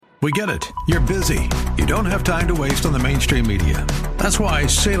We get it. You're busy. You don't have time to waste on the mainstream media. That's why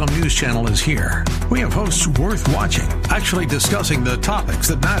Salem News Channel is here. We have hosts worth watching, actually discussing the topics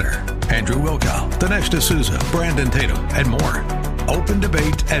that matter. Andrew Wilkow, Dinesh D'Souza, Brandon Tatum, and more. Open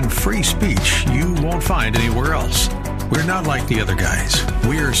debate and free speech you won't find anywhere else. We're not like the other guys.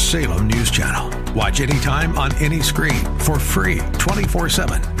 We're Salem News Channel. Watch anytime on any screen for free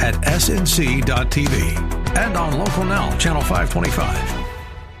 24/7 at snc.tv and on Local Now, Channel 525.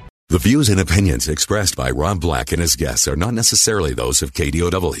 The views and opinions expressed by Rob Black and his guests are not necessarily those of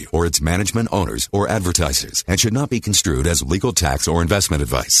KDOW or its management, owners, or advertisers and should not be construed as legal, tax, or investment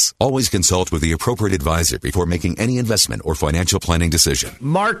advice. Always consult with the appropriate advisor before making any investment or financial planning decision.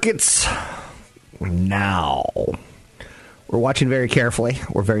 Markets now. We're watching very carefully.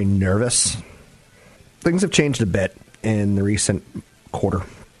 We're very nervous. Things have changed a bit in the recent quarter.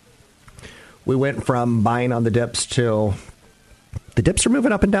 We went from buying on the dips to the dips are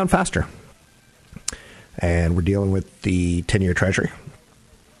moving up and down faster. And we're dealing with the 10-year Treasury,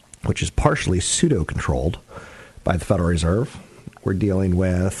 which is partially pseudo-controlled by the Federal Reserve. We're dealing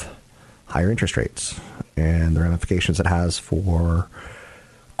with higher interest rates and the ramifications it has for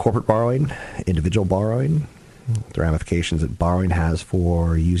corporate borrowing, individual borrowing, the ramifications that borrowing has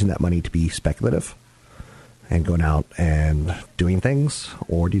for using that money to be speculative and going out and doing things.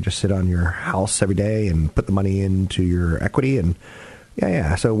 Or do you just sit on your house every day and put the money into your equity? And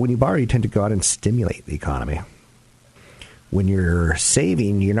yeah. So when you borrow, you tend to go out and stimulate the economy. When you're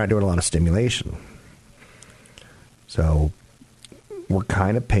saving, you're not doing a lot of stimulation. So we're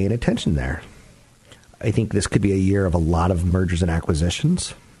kind of paying attention there. I think this could be a year of a lot of mergers and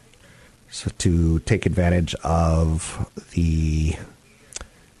acquisitions. So to take advantage of the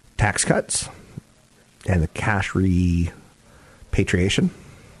tax cuts and the cash repatriation.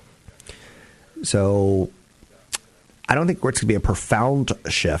 So I don't think it's going to be a profound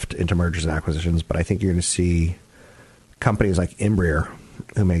shift into mergers and acquisitions, but I think you're going to see companies like Embraer,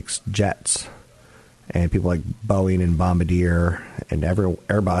 who makes jets, and people like Boeing and Bombardier and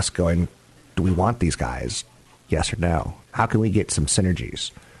Airbus going, do we want these guys? Yes or no? How can we get some synergies?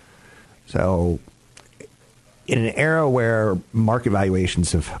 So in an era where market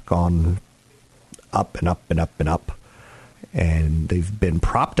valuations have gone up and up and up and up, and they've been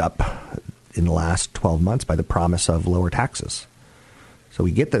propped up in the last 12 months by the promise of lower taxes. So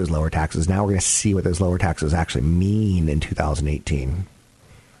we get those lower taxes. Now we're going to see what those lower taxes actually mean in 2018.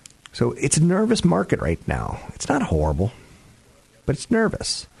 So it's a nervous market right now. It's not horrible, but it's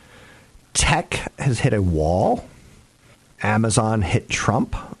nervous. Tech has hit a wall. Amazon hit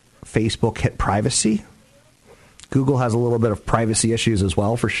Trump. Facebook hit privacy. Google has a little bit of privacy issues as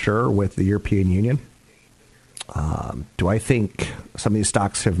well, for sure, with the European Union. Do I think some of these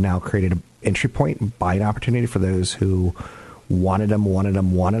stocks have now created an entry point and buying opportunity for those who wanted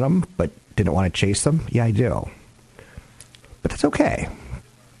them, but didn't want to chase them? Yeah, I do. But that's okay.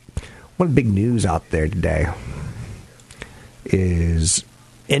 One of the big news out there today is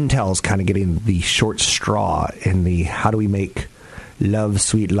Intel's kind of getting the short straw in the how do we make love,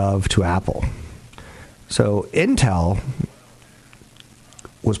 sweet love to Apple. So Intel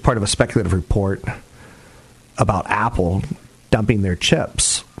was part of a speculative report about Apple dumping their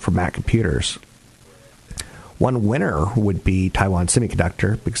chips for Mac computers. One winner would be Taiwan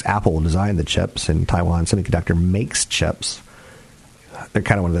Semiconductor, because Apple will design the chips and Taiwan Semiconductor makes chips. They're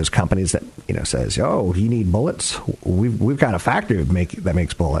kind of one of those companies that, says, oh, you need bullets? We've got a factory that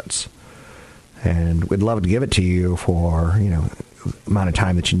makes bullets. And we'd love to give it to you for, amount of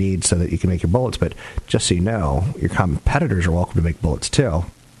time that you need so that you can make your bullets. But just so you know, your competitors are welcome to make bullets too.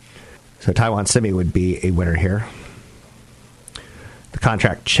 So Taiwan Semi would be a winner here. The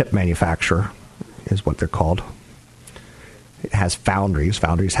contract chip manufacturer is what they're called. It has foundries.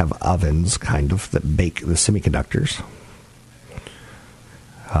 Foundries have ovens, kind of, that bake the semiconductors.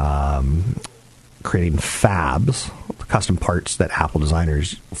 Creating fabs, custom parts that Apple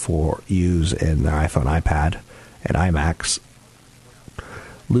designers use in their iPhone, iPad, and iMacs.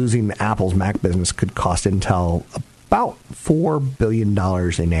 Losing Apple's Mac business could cost Intel about $4 billion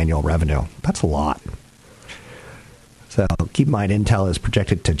in annual revenue. That's a lot. So keep in mind, Intel is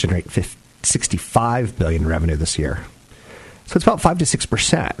projected to generate $65 billion in revenue this year. So it's about 5 to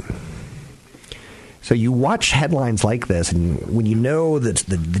 6%. So you watch headlines like this, and when you know the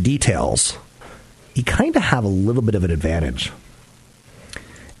details, you kind of have a little bit of an advantage.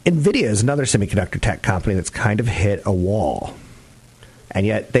 NVIDIA is another semiconductor tech company that's kind of hit a wall. And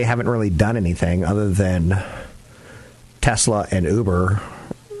yet they haven't really done anything other than Tesla and Uber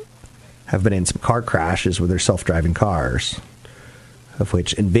have been in some car crashes with their self-driving cars, of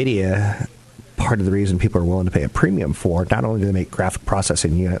which NVIDIA part of the reason people are willing to pay a premium for. Not only do they make graphic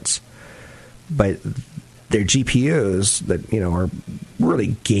processing units, but their GPUs that, are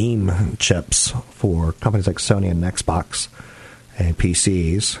really game chips for companies like Sony and Xbox and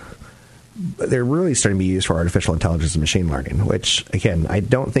PCs. They're really starting to be used for artificial intelligence and machine learning, which, again, I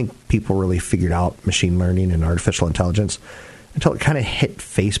don't think people really figured out machine learning and artificial intelligence until it kind of hit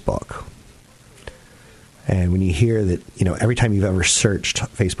Facebook. And when you hear that, every time you've ever searched,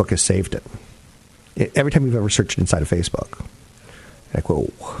 Facebook has saved it. Every time you've ever searched inside of Facebook. Like,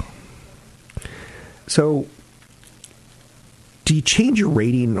 whoa. So, do you change your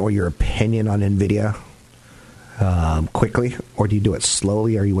rating or your opinion on NVIDIA quickly? Or do you do it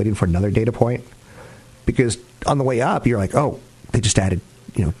slowly? Are you waiting for another data point? Because on the way up, you're like, oh, they just added,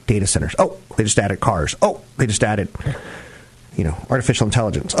 data centers. Oh, they just added cars. Oh, they just added, artificial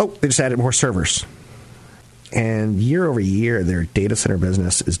intelligence. Oh, they just added more servers. And year over year, their data center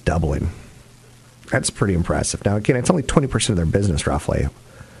business is doubling. That's pretty impressive. Now, again, it's only 20% of their business, roughly.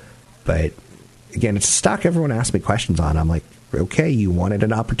 But, again, it's a stock everyone asks me questions on. I'm like, okay, you wanted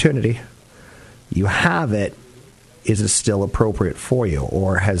an opportunity. You have it. Is it still appropriate for you?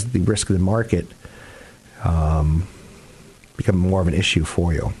 Or has the risk of the market become more of an issue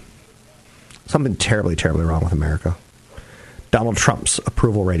for you? Something terribly, terribly wrong with America. Donald Trump's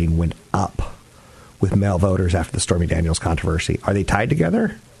approval rating went up with male voters after the Stormy Daniels controversy. Are they tied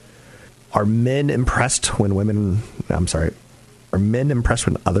together? Are men impressed when are men impressed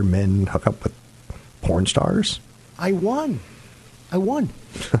when other men hook up with porn stars? I won.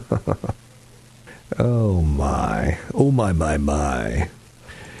 Oh, my. Oh, my. Oh, my.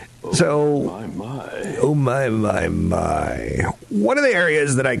 One of the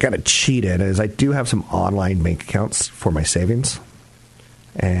areas that I kind of cheat in is I do have some online bank accounts for my savings.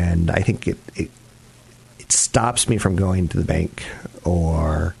 And I think it stops me from going to the bank.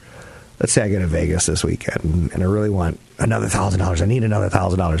 Or let's say I go to Vegas this weekend and I really want another $1,000. I need another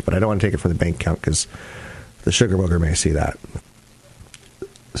 $1,000, but I don't want to take it from the bank account because the sugar booger may see that.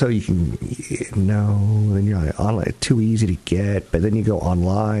 So you can, then you're like, online, it's too easy to get, but then you go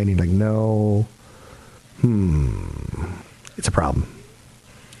online, and you're like, no, it's a problem.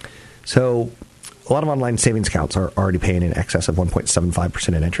 So a lot of online savings accounts are already paying in excess of 1.75%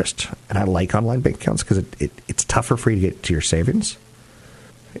 in interest, and I like online bank accounts because it's tougher for you to get to your savings.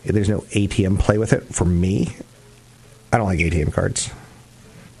 There's no ATM play with it for me. I don't like ATM cards.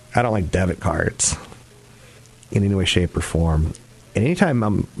 I don't like debit cards in any way, shape, or form. And anytime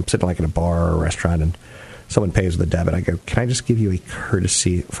I'm sitting like in a bar or a restaurant and someone pays with a debit, I go, can I just give you a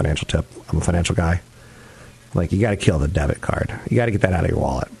courtesy financial tip? I'm a financial guy. Like, you got to kill the debit card. You got to get that out of your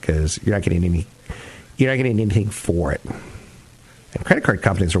wallet because you're not getting anything for it. And credit card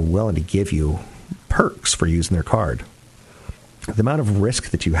companies are willing to give you perks for using their card. The amount of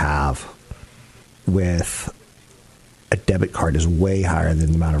risk that you have with a debit card is way higher than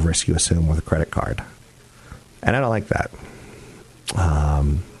the amount of risk you assume with a credit card. And I don't like that.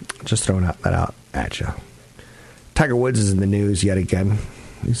 Just throwing that out at you. Tiger Woods is in the news yet again.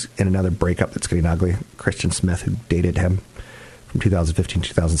 He's in another breakup that's getting ugly. Christian Smith, who dated him from 2015 to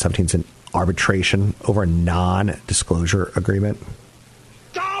 2017, is in arbitration over a non-disclosure agreement.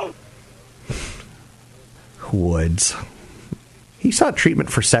 Go! Woods. He sought treatment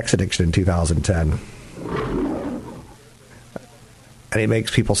for sex addiction in 2010. And he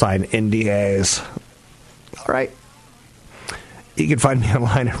makes people sign NDAs. All right. You can find me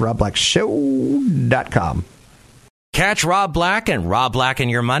online at robblackshow.com. Catch Rob Black and Rob Black and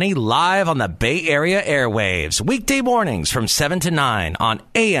Your Money live on the Bay Area airwaves, weekday mornings from 7 to 9 on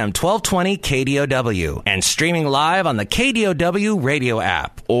AM 1220 KDOW and streaming live on the KDOW radio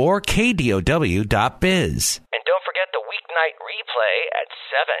app or KDOW.biz. And don't forget the weeknight replay at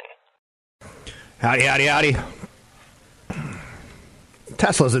 7. Howdy.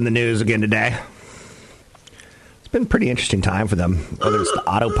 Tesla's in the news again today. It's been a pretty interesting time for them, whether it's the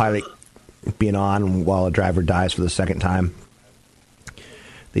autopilot being on while a driver dies for the second time.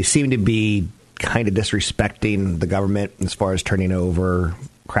 They seem to be kind of disrespecting the government as far as turning over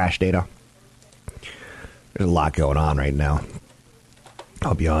crash data. There's a lot going on right now.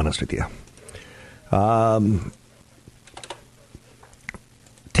 I'll be honest with you.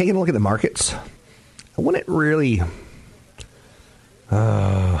 Taking a look at the markets, I wouldn't really...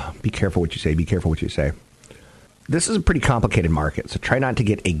 be careful what you say. This is a pretty complicated market, so try not to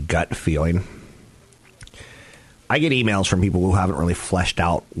get a gut feeling. I get emails from people who haven't really fleshed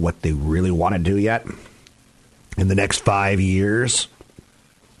out what they really want to do yet in the next 5 years.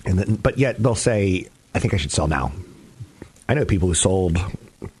 But yet they'll say, I think I should sell now. I know people who sold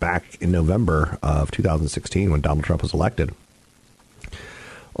back in November of 2016 when Donald Trump was elected.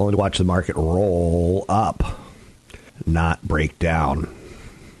 only to watch the market roll up, not break down.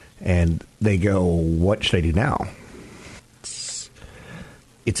 And they go, what should I do now?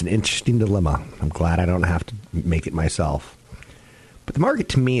 It's an interesting dilemma. I'm glad I don't have to make it myself. But the market,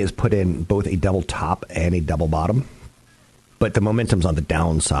 to me, has put in both a double top and a double bottom. But the momentum's on the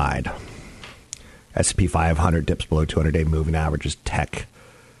downside. S&P 500 dips below 200-day moving averages. Tech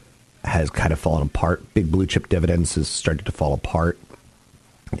has kind of fallen apart. Big blue chip dividends has started to fall apart.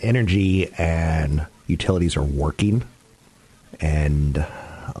 Energy and utilities are working. And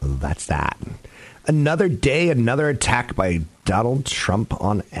that's that. Another day, another attack by Donald Trump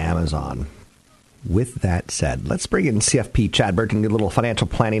on Amazon. With that said, let's bring in CFP Chad Burton, get a little financial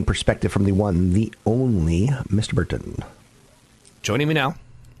planning perspective from the one, the only Mr. Burton. Joining me now,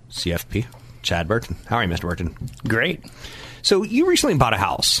 CFP Chad Burton. How are you, Mr. Burton? Great. So you recently bought a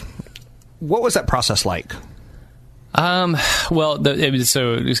house. What was that process like? Well, it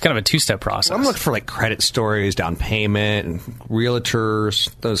was kind of a two-step process. I'm looking for like credit stories, down payment, and realtors,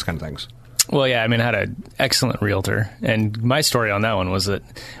 those kind of things. Well, yeah, I mean, I had an excellent realtor, and my story on that one was that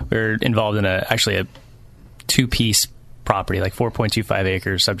we were involved in actually a two-piece property, like 4.25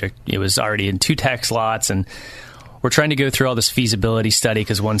 acres. It was already in 2 tax lots, and we're trying to go through all this feasibility study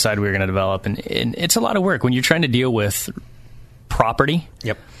because one side we were going to develop, and it's a lot of work when you're trying to deal with property.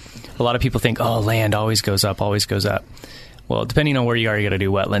 Yep. A lot of people think, oh, land always goes up, always goes up. Well, depending on where you are, you got to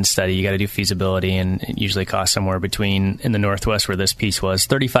do wetland study, you got to do feasibility, and it usually costs somewhere between, in the Northwest where this piece was,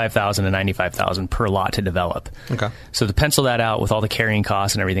 $35,000 to $95,000 per lot to develop. Okay. So to pencil that out with all the carrying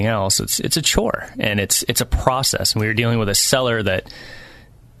costs and everything else, it's a chore, and it's a process. And we were dealing with a seller that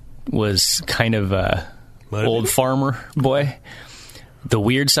was kind of a old farmer boy. The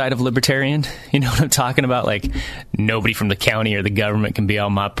weird side of libertarian, you know what I'm talking about? Like, nobody from the county or the government can be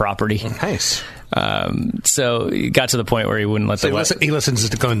on my property. Nice. So it got to the point where he wouldn't let he listens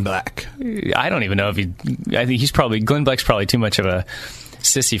to Glenn Beck. I don't even know if I think Glenn Beck's probably too much of a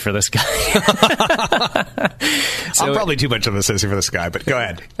sissy for this guy. I'm probably too much of a sissy for this guy, but go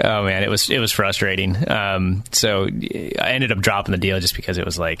ahead. Oh man, it was frustrating. So I ended up dropping the deal just because it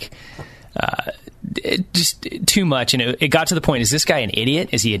was like, just too much. And it got to the point, is this guy an idiot?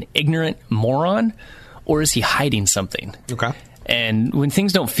 Is he an ignorant moron? Or is he hiding something? Okay. And when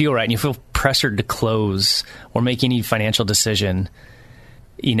things don't feel right and you feel pressured to close or make any financial decision,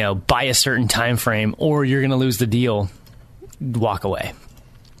 by a certain time frame, or you're going to lose the deal, walk away.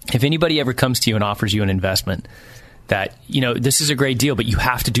 If anybody ever comes to you and offers you an investment that, this is a great deal, but you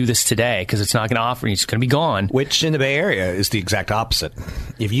have to do this today because it's not going to offer you, it's going to be gone. Which in the Bay Area is the exact opposite.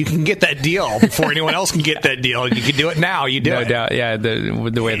 If you can get that deal before anyone else can get that deal, you can do it now, you do it. No doubt, yeah,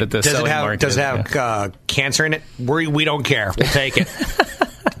 the way that the selling market does it have cancer in it? We don't care. We'll take it.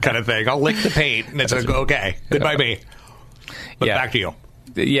 Kind of thing. I'll lick the paint and it's okay. Goodbye me. But back to you.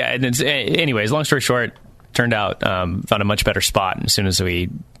 Yeah, and anyways, long story short, turned out, found a much better spot as soon as we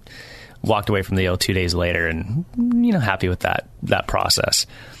walked away from the deal 2 days later, and happy with that process.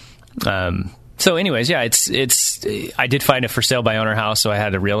 So anyways, yeah, it's I did find a for sale by owner house, so I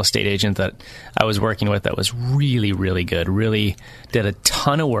had a real estate agent that I was working with that was really, really good, really did a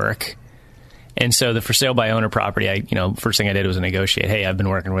ton of work. And so the for sale by owner property, first thing I did was negotiate, hey, I've been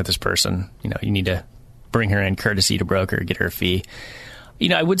working with this person, you need to bring her in courtesy to broker, get her a fee.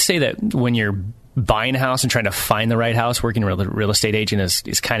 I would say that when you're buying a house and trying to find the right house, working with a real estate agent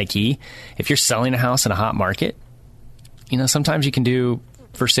is kind of key. If you're selling a house in a hot market, sometimes you can do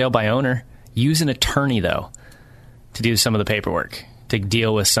for sale by owner. Use an attorney, though, to do some of the paperwork, to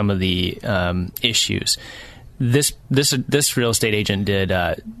deal with some of the issues. This real estate agent did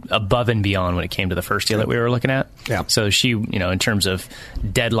above and beyond when it came to the first deal that we were looking at. Yeah. So she, in terms of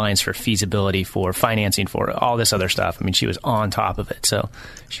deadlines for feasibility, for financing, for all this other stuff, I mean, she was on top of it. So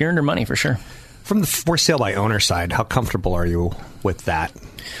she earned her money for sure. From the for sale by owner side, how comfortable are you with that?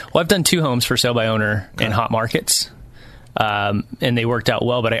 Well, I've done 2 homes for sale by owner in hot markets, and they worked out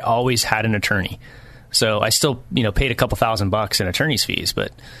well, but I always had an attorney. So I still, paid a couple $1,000 in attorney's fees,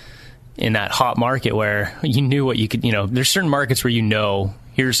 but in that hot market where you knew what you could, there's certain markets where I'm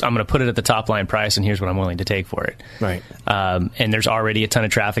going to put it at the top line price and here's what I'm willing to take for it. Right. And there's already a ton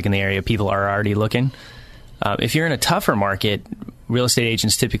of traffic in the area. People are already looking. If you're in a tougher market, real estate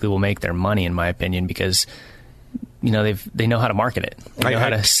agents typically will make their money, in my opinion, because they know how to market it. They know how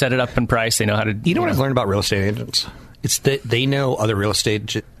to set it up in price. They know how to. You know what I've learned about real estate agents? It's that they know other real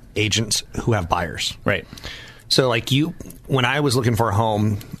estate agents who have buyers. Right. So, like when I was looking for a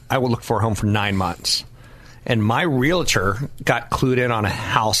home, I would look for a home for 9 months, and my realtor got clued in on a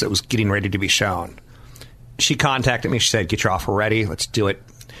house that was getting ready to be shown. She contacted me. She said, "Get your offer ready. Let's do it."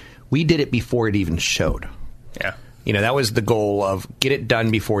 We did it before it even showed. Yeah. That was the goal of get it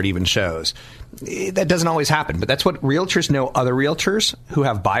done before it even shows. That doesn't always happen, but that's what realtors know other realtors who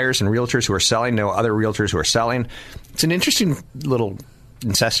have buyers, and realtors who are selling know other realtors who are selling. It's an interesting little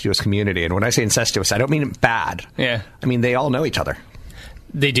incestuous community. And when I say incestuous, I don't mean it bad. Yeah. I mean, they all know each other.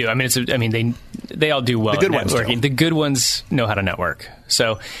 They do. I mean, they all do well the good at networking. Ones the good ones know how to network.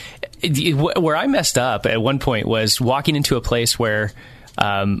 So where I messed up at one point was walking into a place where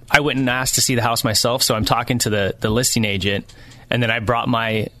I went and asked to see the house myself. So I'm talking to the listing agent, and then I brought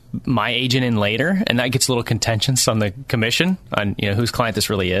my agent in later, and that gets a little contentious on the commission on whose client this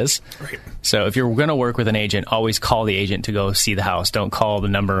really is. Right. So if you're going to work with an agent, always call the agent to go see the house. Don't call the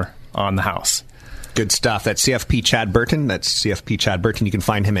number on the house. Good stuff. That's CFP Chad Burton. That's CFP Chad Burton. You can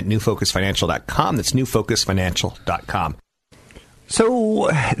find him at newfocusfinancial.com. That's newfocusfinancial.com. So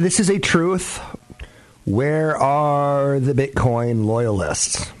this is a truth. Where are the Bitcoin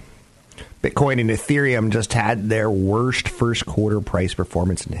loyalists? Bitcoin and Ethereum just had their worst first quarter price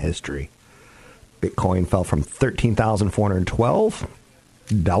performance in history. Bitcoin fell from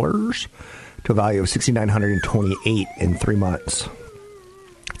 $13,412 to a value of $6,928 in 3 months.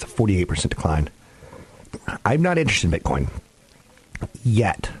 It's a 48% decline. I'm not interested in Bitcoin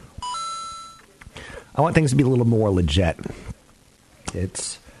yet. I want things to be a little more legit.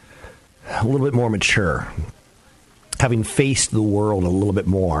 It's a little bit more mature. Having faced the world a little bit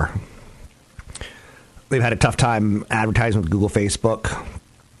more. They've had a tough time advertising with Google, Facebook,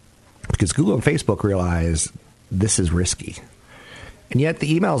 because Google and Facebook realize this is risky. And yet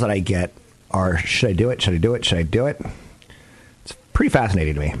the emails that I get are, should I do it? Should I do it? Should I do it? It's pretty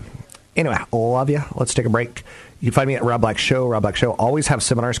fascinating to me. Anyway, I love you. Let's take a break. You can find me at Rob Black Show. Rob Black Show. Always have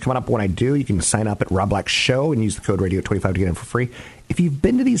seminars coming up. When I do, you can sign up at Rob Black Show and use the code radio25 to get in for free. If you've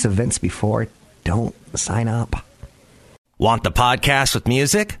been to these events before, don't sign up. Want the podcast with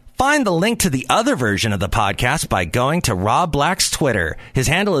music? Find the link to the other version of the podcast by going to Rob Black's Twitter. His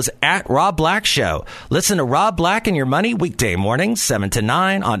handle is at Rob Black Show. Listen to Rob Black and Your Money weekday mornings, 7 to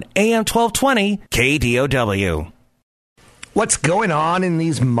 9 on AM 1220 KDOW. What's going on in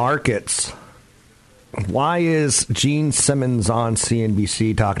these markets? Why is Gene Simmons on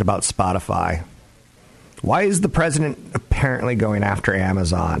CNBC talking about Spotify? Why is the president apparently going after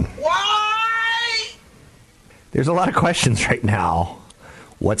Amazon? Why? There's a lot of questions right now.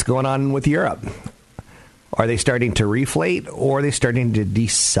 What's going on with Europe? Are they starting to reflate, or are they starting to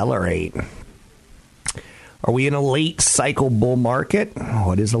decelerate? Are we in a late cycle bull market?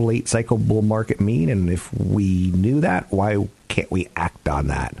 What does a late cycle bull market mean? And if we knew that, why can't we act on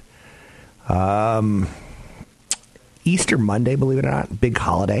that? Easter Monday, believe it or not, big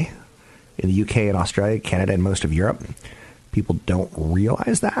holiday in the UK and Australia, Canada, and most of Europe. People don't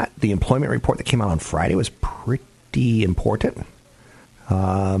realize that. The employment report that came out on Friday was pretty important.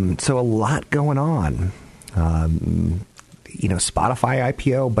 So a lot going on. Spotify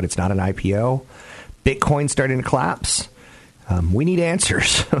IPO, but it's not an IPO. Bitcoin starting to collapse. We need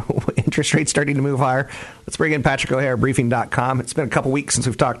answers. Interest rates starting to move higher. Let's bring in Patrick O'Hare, briefing.com. It's been a couple weeks since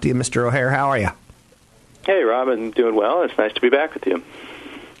we've talked to you, Mr. O'Hare. How are you? Hey, Rob. I'm doing well. It's nice to be back with you.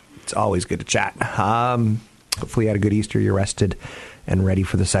 It's always good to chat. Hopefully you had a good Easter. You're rested and ready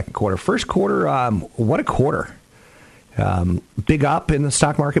for the second quarter. First quarter, what a quarter. Big up in the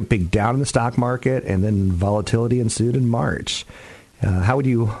stock market, big down in the stock market, and then volatility ensued in March. How would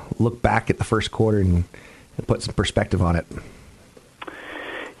you look back at the first quarter and put some perspective on it?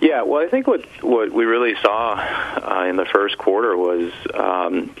 Yeah, well, I think what we really saw in the first quarter was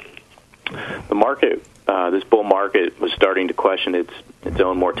the market, this bull market, was starting to question its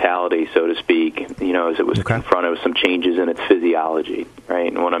own mortality, so to speak, as it was confronted with some changes in its physiology,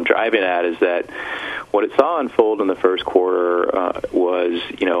 right? And what I'm driving at is that what it saw unfold in the first quarter was,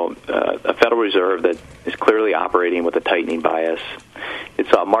 a Federal Reserve that is clearly operating with a tightening bias. It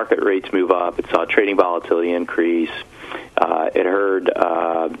saw market rates move up. It saw trading volatility increase. It heard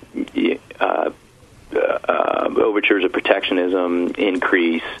overtures of protectionism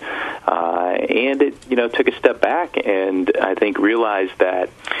increase, and it took a step back and I think realized that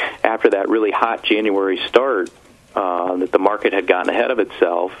after that really hot January start, that the market had gotten ahead of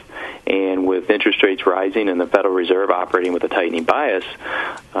itself, and with interest rates rising and the Federal Reserve operating with a tightening bias,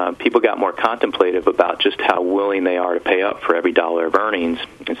 people got more contemplative about just how willing they are to pay up for every dollar of earnings.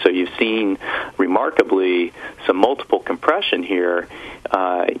 And so you've seen, remarkably, some multiple compression here,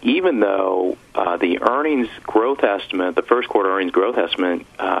 even though the earnings growth estimate, the first quarter earnings growth estimate,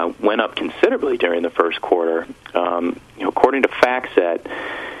 went up considerably during the first quarter. According to FactSet,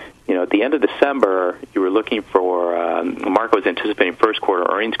 at the end of December, you were looking for, the market was anticipating first quarter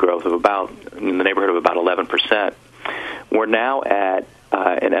earnings growth of in the neighborhood of about 11%. We're now at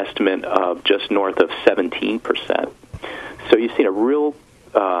an estimate of just north of 17%. So you've seen a real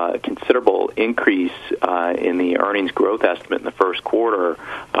considerable increase in the earnings growth estimate in the first quarter,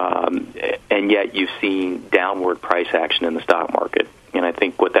 and yet you've seen downward price action in the stock market. And I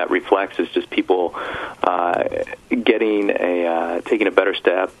think what that reflects is just people taking a better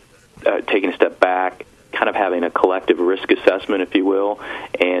step, taking a step back, kind of having a collective risk assessment, if you will,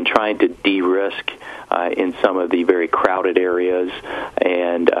 and trying to de-risk in some of the very crowded areas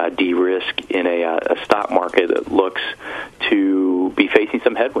and de-risk in a stock market that looks to be facing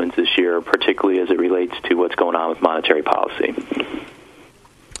some headwinds this year, particularly as it relates to what's going on with monetary policy.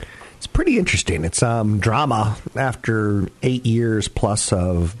 It's pretty interesting. It's drama after 8 years plus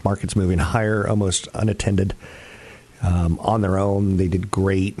of markets moving higher, almost unattended. On their own, they did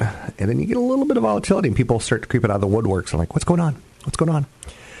great. And then you get a little bit of volatility, and people start to creep it out of the woodworks. I'm like, what's going on? What's going on?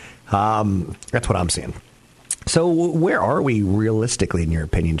 That's what I'm seeing. So where are we realistically, in your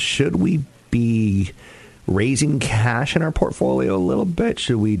opinion? Should we be raising cash in our portfolio a little bit?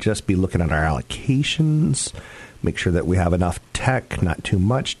 Should we just be looking at our allocations? Make sure that we have enough tech, not too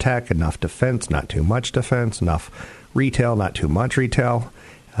much tech, enough defense, not too much defense, enough retail, not too much retail.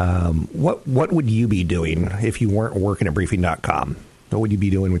 What would you be doing if you weren't working at Briefing.com? What would you be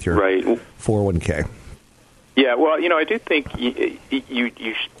doing with your 401k? Yeah, well, I do think you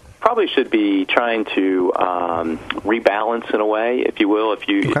probably should be trying to rebalance in a way, if you will. If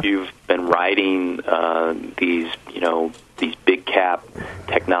you've been riding these big cap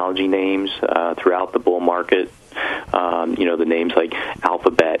technology names throughout the bull market. The names like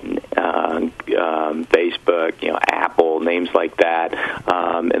Alphabet, Facebook, Apple, names like that.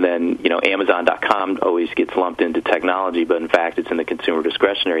 And then, Amazon.com always gets lumped into technology, but in fact it's in the consumer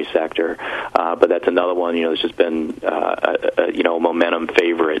discretionary sector. But that's another one, that's just been, a momentum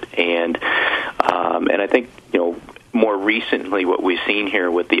favorite. And I think, more recently, what we've seen here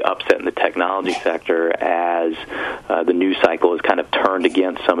with the upset in the technology sector as the news cycle has kind of turned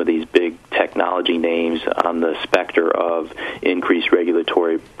against some of these big technology names on the specter of increased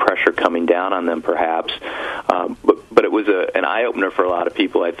regulatory pressure coming down on them, perhaps. But it was an eye-opener for a lot of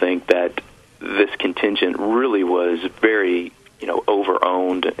people, I think, that this contingent really was very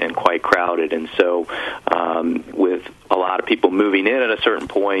over-owned and quite crowded. And so with a lot of people moving in at a certain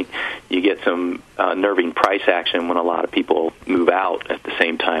point, you get some nerving price action when a lot of people move out at the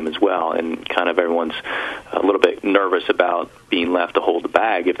same time as well. And kind of everyone's a little bit nervous about being left to hold the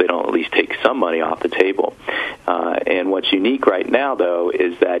bag if they don't at least take some money off the table. And what's unique right now, though,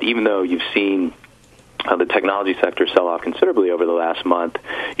 is that even though you've seen the technology sector sell off considerably over the last month,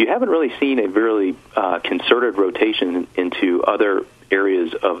 you haven't really seen a really concerted rotation into other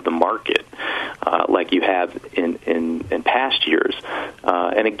areas of the market like you have in past years.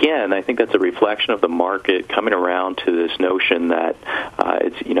 And again, I think that's a reflection of the market coming around to this notion that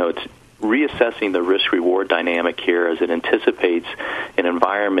it's reassessing the risk-reward dynamic here as it anticipates an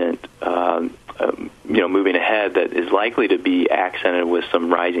environment moving ahead that is likely to be accented with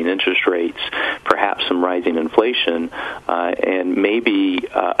some rising interest rates, perhaps some rising inflation, and maybe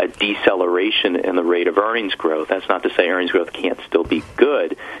a deceleration in the rate of earnings growth. That's not to say earnings growth can't still be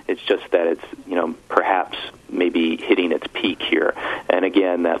good. It's just that it's, perhaps maybe hitting its peak here. And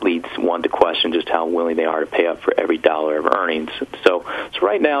again, that leads one to question just how willing they are to pay up for every dollar of earnings. So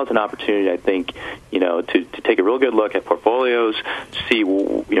right now is an opportunity, I think, to take a real good look at portfolios, to see,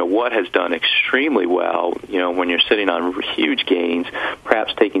 what has done extremely well, when you're sitting on huge gains,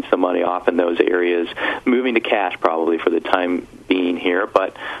 perhaps taking some money off in those areas, moving to cash probably for the time being here.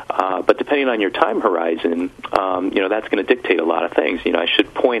 But depending on your time horizon, that's going to dictate a lot of things. I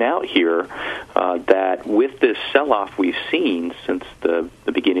should point out here that with this sell-off we've seen since the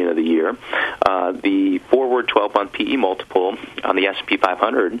beginning of the year, the forward 12-month PE multiple on the S&P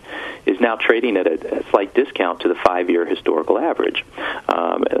 500 is now trading at a slight discount to the 5-year historical average,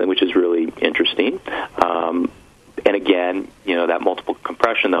 which is really interesting. And again, that multiple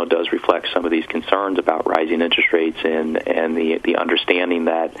compression, though, does reflect some of these concerns about rising interest rates and the understanding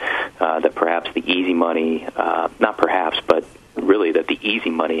that perhaps the easy money, not perhaps, but really that the easy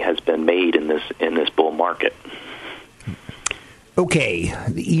money has been made in this bull market. Okay,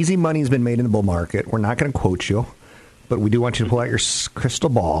 the easy money has been made in the bull market. We're not going to quote you, but we do want you to pull out your crystal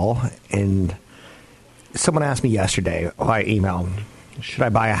ball. And someone asked me yesterday by email, should I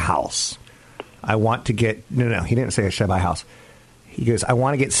buy a house? I want to get, no, he didn't say should I buy a house. He goes, I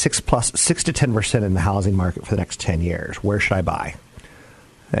want to get 6 to 10% in the housing market for the next 10 years. Where should I buy?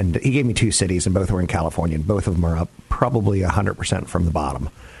 And he gave me 2 cities, and both were in California, and both of them are up probably 100% from the bottom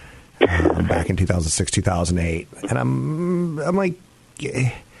back in 2006, 2008. And I'm like,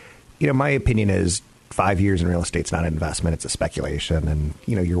 my opinion is 5 years in real estate's not an investment; it's a speculation, and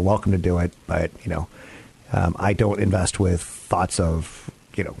you're welcome to do it. But I don't invest with thoughts of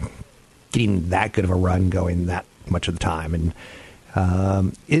getting that good of a run going that much of the time. And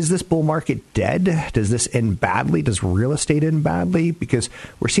is this bull market dead? Does this end badly? Does real estate end badly? Because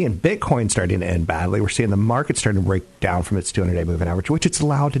we're seeing Bitcoin starting to end badly. We're seeing the market starting to break down from its 200-day moving average, which it's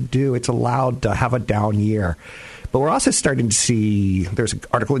allowed to do. It's allowed to have a down year. But we're also starting to see, there's an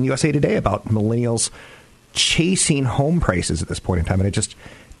article in USA Today about millennials chasing home prices at this point in time. And it just,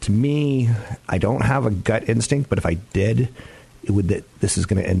 to me, I don't have a gut instinct, but if I did, this is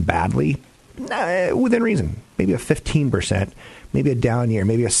going to end badly. Within reason, maybe a 15%, maybe a down year,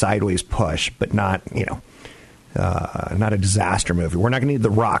 maybe a sideways push, but not, not a disaster movie. We're not going to need The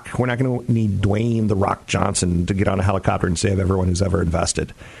Rock. We're not going to need Dwayne The Rock Johnson to get on a helicopter and save everyone who's ever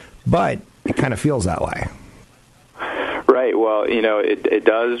invested. But it kind of feels that way. Right. Well, it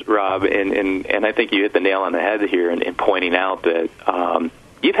does, Rob, and I think you hit the nail on the head here in pointing out that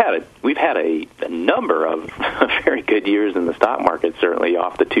we've had a number of very good years in the stock market, certainly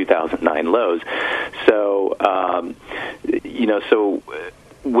off the 2009 lows. So, so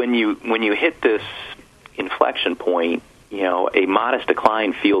when you hit this inflection point, a modest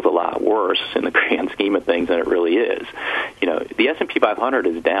decline feels a lot worse in the grand scheme of things than it really is. The S&P 500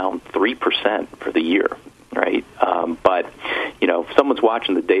 is down 3% for the year. Right, but if someone's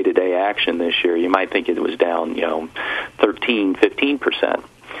watching the day-to-day action this year, you might think it was down, 13, 15%.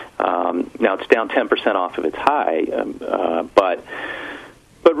 Now it's down 10% off of its high, but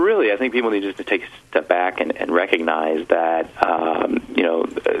really, I think people need just to take a step back and recognize that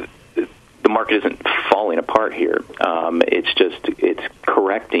the market isn't falling apart here. It's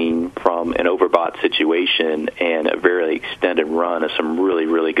correcting from an overbought situation and a very extended run of some really,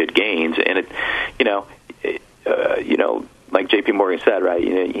 really good gains, and like J.P. Morgan said, right,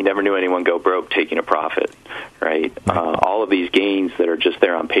 you never knew anyone go broke taking a profit, right? All of these gains that are just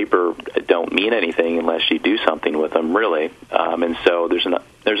there on paper don't mean anything unless you do something with them, really. And so there's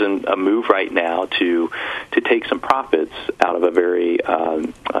a move right now to take some profits out of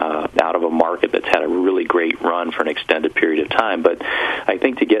out of a market that's had a really great run for an extended period of time. But I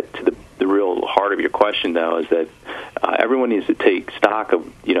think to get to the real heart of your question, though, is that everyone needs to take stock of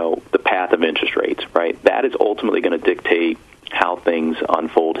the path of interest rates, right? That is ultimately going to dictate how things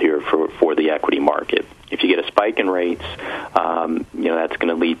unfold here for the equity market. If you get a spike in rates, that's going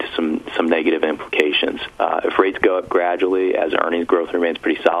to lead to some negative implications. If rates go up gradually as earnings growth remains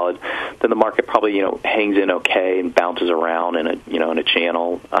pretty solid, then the market probably hangs in okay and bounces around in a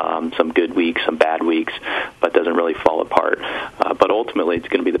channel, some good weeks, some bad weeks, but doesn't really fall apart. But ultimately, it's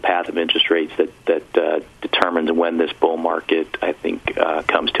going to be the path of interest rates that determines when this bull market, I think,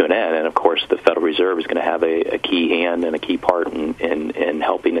 comes to an end. And of course, the Federal Reserve is going to have a key hand and a key part in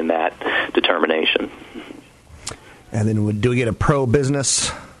helping in that determination. And then do we get a pro-business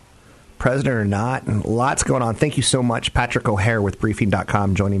president or not? And lots going on. Thank you so much, Patrick O'Hare with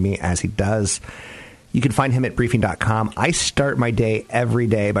Briefing.com, joining me as he does. You can find him at Briefing.com. I start my day every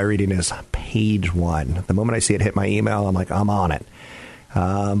day by reading his page one. The moment I see it hit my email, I'm like, I'm on it.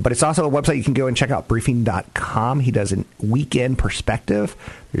 But it's also a website you can go and check out, Briefing.com. He does a weekend perspective.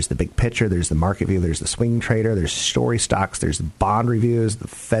 There's the big picture. There's the market view. There's the swing trader. There's story stocks. There's the bond reviews, the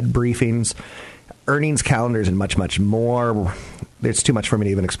Fed briefings, earnings calendars, and much, much more. It's too much for me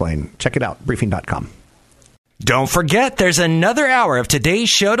to even explain. Check it out, Briefing.com. Don't forget, there's another hour of today's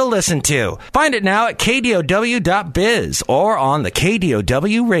show to listen to. Find it now at KDOW.biz or on the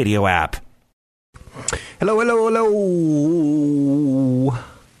KDOW radio app. Hello, hello, hello.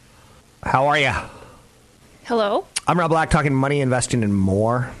 How are you? Hello. I'm Rob Black, talking money, investing, and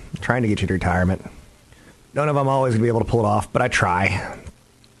more. I'm trying to get you to retirement. Don't know if I'm always going to be able to pull it off, but I try.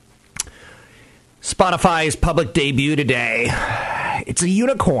 Spotify's public debut today. It's a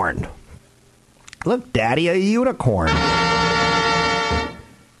unicorn. Look, Daddy, a unicorn.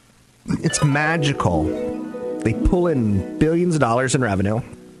 It's magical. They pull in billions of dollars in revenue.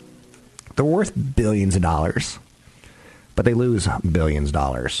 They're worth billions of dollars, but they lose billions of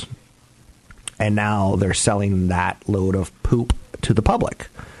dollars. And now they're selling that load of poop to the public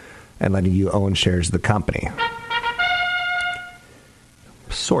and letting you own shares of the company.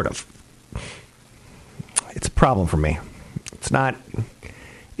 Sort of. It's a problem for me. It's not,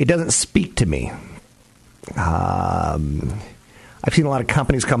 it doesn't speak to me. I've seen a lot of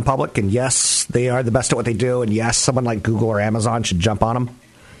companies come public, and yes, they are the best at what they do, and yes, someone like Google or Amazon should jump on them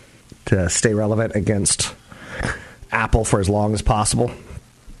to stay relevant against Apple for as long as possible.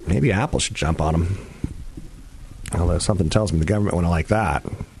 Maybe Apple should jump on them. Although something tells me the government wouldn't like that.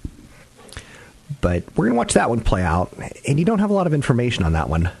 But we're going to watch that one play out, and you don't have a lot of information on that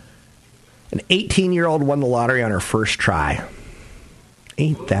one. An 18-year-old won the lottery on her first try.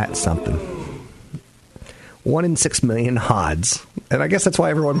 Ain't that something? 1 in 6 million odds. And I guess that's why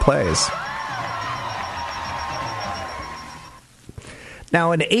everyone plays.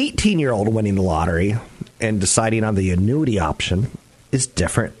 Now, an 18-year-old winning the lottery and deciding on the annuity option is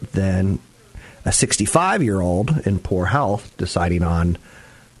different than a 65-year-old in poor health deciding on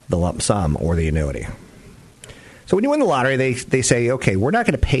the lump sum or the annuity. So when you win the lottery, they say, okay, we're not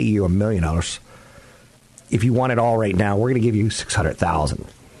going to pay you $1 million. If you want it all right now, we're going to give you $600,000.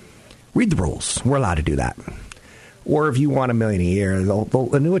 Read the rules. We're allowed to do that. Or if you want $1 million a year, they'll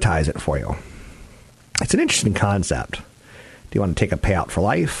annuitize it for you. It's an interesting concept. Do you want to take a payout for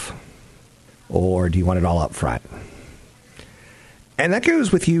life? Or do you want it all up front? And that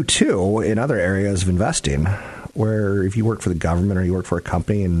goes with you, too, in other areas of investing, where if you work for the government or you work for a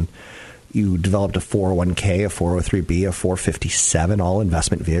company and you developed a 401k, a 403b, a 457, all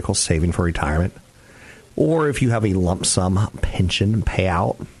investment vehicles saving for retirement. Or if you have a lump sum pension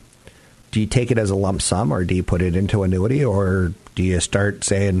payout, do you take it as a lump sum or do you put it into annuity? Or do you start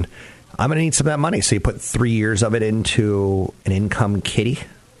saying, I'm going to need some of that money. So you put 3 years of it into an income kitty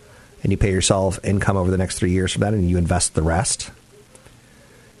and you pay yourself income over the next 3 years from that and you invest the rest.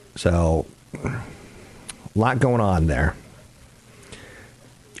 So a lot going on there.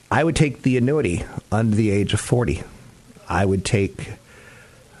 I would take the annuity under the age of 40. I would take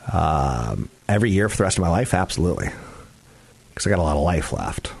every year for the rest of my life, absolutely, because I got a lot of life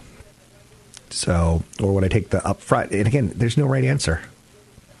left. So, or would I take the upfront? And again, there's no right answer.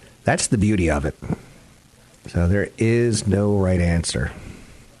 That's the beauty of it. So there is no right answer.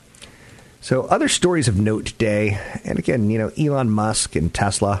 So other stories of note today, and again, you know, Elon Musk and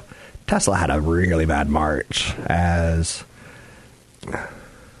Tesla. Tesla had a really bad March as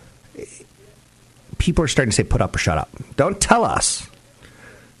people are starting to say, put up or shut up. Don't tell us.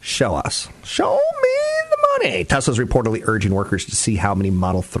 Show us. Show me the money. Tesla's reportedly urging workers to see how many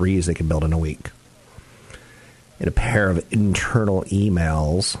Model 3s they can build in a week. In a pair of internal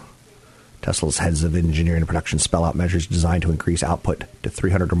emails, Tesla's heads of engineering and production spell out measures designed to increase output to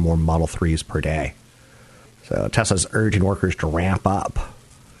 300 or more Model 3s per day. So Tesla's urging workers to ramp up.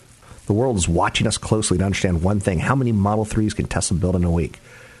 The world is watching us closely to understand one thing. How many Model 3s can Tesla build in a week?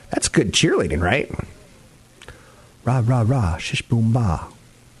 That's good cheerleading, right? Rah, rah, rah, shish, boom, bah.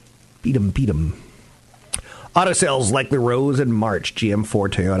 Beat 'em, beat 'em. Auto sales likely rose in March. GM,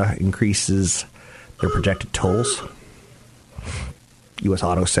 Ford, Toyota increases their projected tolls. U.S.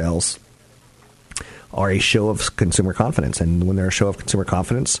 auto sales are a show of consumer confidence. And when they're a show of consumer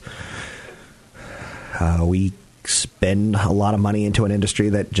confidence, we spend a lot of money into an industry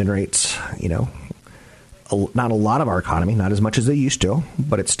that generates, you know, not a lot of our economy, not as much as they used to,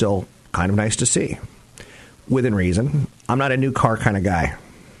 but it's still kind of nice to see. Within reason. I'm not a new car kind of guy.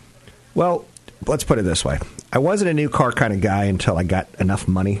 Well, let's put it this way. I wasn't a new car kind of guy until I got enough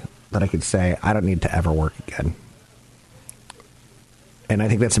money that I could say, I don't need to ever work again. And I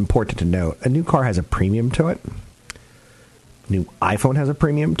think that's important to note. A new car has a premium to it. A new iPhone has a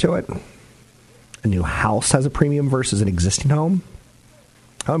premium to it. A new house has a premium versus an existing home.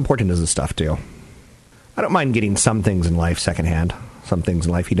 How important does this stuff do? I don't mind getting some things in life secondhand. Some things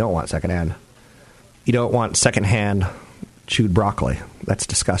in life you don't want secondhand. You don't want secondhand chewed broccoli. That's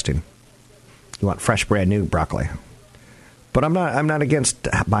disgusting. You want fresh, brand new broccoli. But I'm not against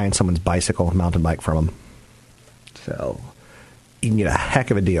buying someone's bicycle, mountain bike from them. So you can get a heck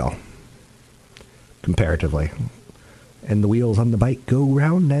of a deal, comparatively. And the wheels on the bike go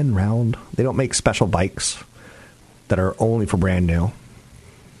round and round. They don't make special bikes that are only for brand new.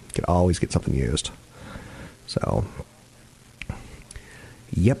 You can always get something used. So,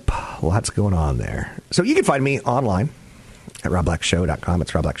 yep, lots going on there. So you can find me online at robblackshow.com.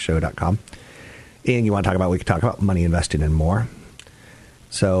 It's robblackshow.com. And you want to talk about, we can talk about money, investing, and more.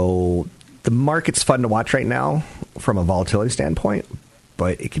 So the market's fun to watch right now from a volatility standpoint,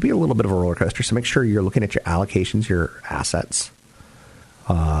 but it could be a little bit of a roller coaster. So make sure you're looking at your allocations, your assets.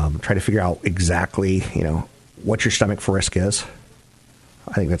 Try to figure out exactly, you know, what your stomach for risk is.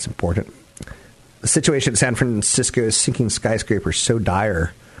 I think that's important. The situation in San Francisco is sinking skyscrapers so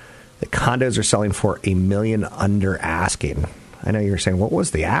dire that condos are selling for $1 million under asking. I know you're saying, what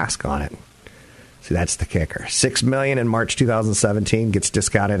was the ask on it? See, that's the kicker. $6 million in March 2017 gets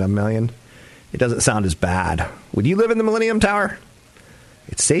discounted $1 million. It doesn't sound as bad. Would you live in the Millennium Tower?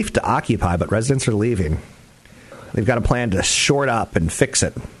 It's safe to occupy, but residents are leaving. They've got a plan to short up and fix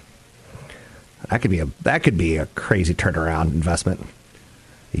it. That could be a crazy turnaround investment.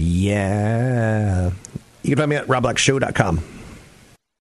 Yeah. You can find me at robblackshow.com.